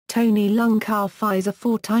Tony Leung Ka-fai is a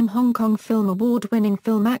four-time Hong Kong Film Award-winning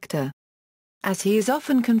film actor. As he is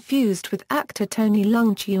often confused with actor Tony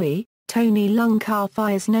Leung Chiu-wai, Tony Leung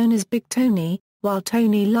Ka-fai is known as Big Tony, while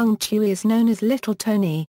Tony Leung Chiu-wai is known as Little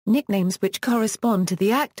Tony, nicknames which correspond to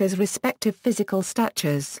the actors' respective physical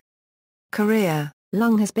statures. Career: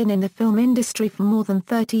 Leung has been in the film industry for more than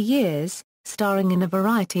 30 years, starring in a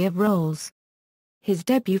variety of roles. His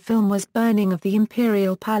debut film was Burning of the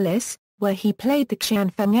Imperial Palace, where he played the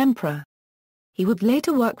Xianfeng Emperor. He would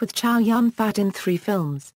later work with Chow Yun-fat in 3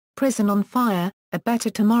 films, Prison on Fire, A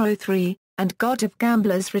Better Tomorrow 3, and God of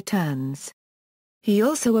Gamblers Returns. He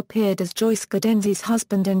also appeared as Joyce Godenzi's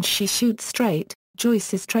husband in She Shoots Straight,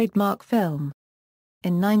 Joyce's trademark film.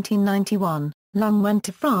 In 1991, Leung went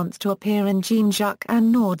to France to appear in Jean-Jacques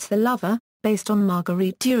Annaud's The Lover, based on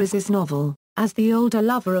Marguerite Duras' novel, as the older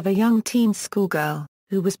lover of a young teen schoolgirl,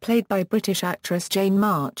 who was played by British actress Jane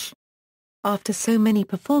March. After so many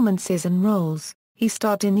performances and roles, he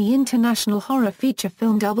starred in the international horror feature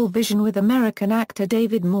film Double Vision with American actor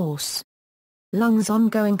David Morse. Leung's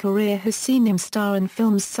ongoing career has seen him star in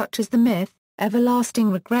films such as The Myth, Everlasting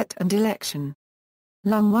Regret and Election.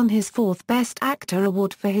 Leung won his 4th Best Actor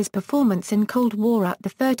award for his performance in Cold War at the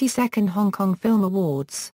 32nd Hong Kong Film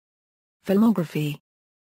Awards. Filmography.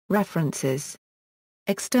 References.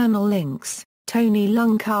 External links: Tony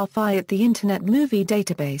Leung Ka-fai at the Internet Movie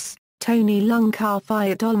Database, Tony Leung Ka-fai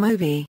at AllMovie.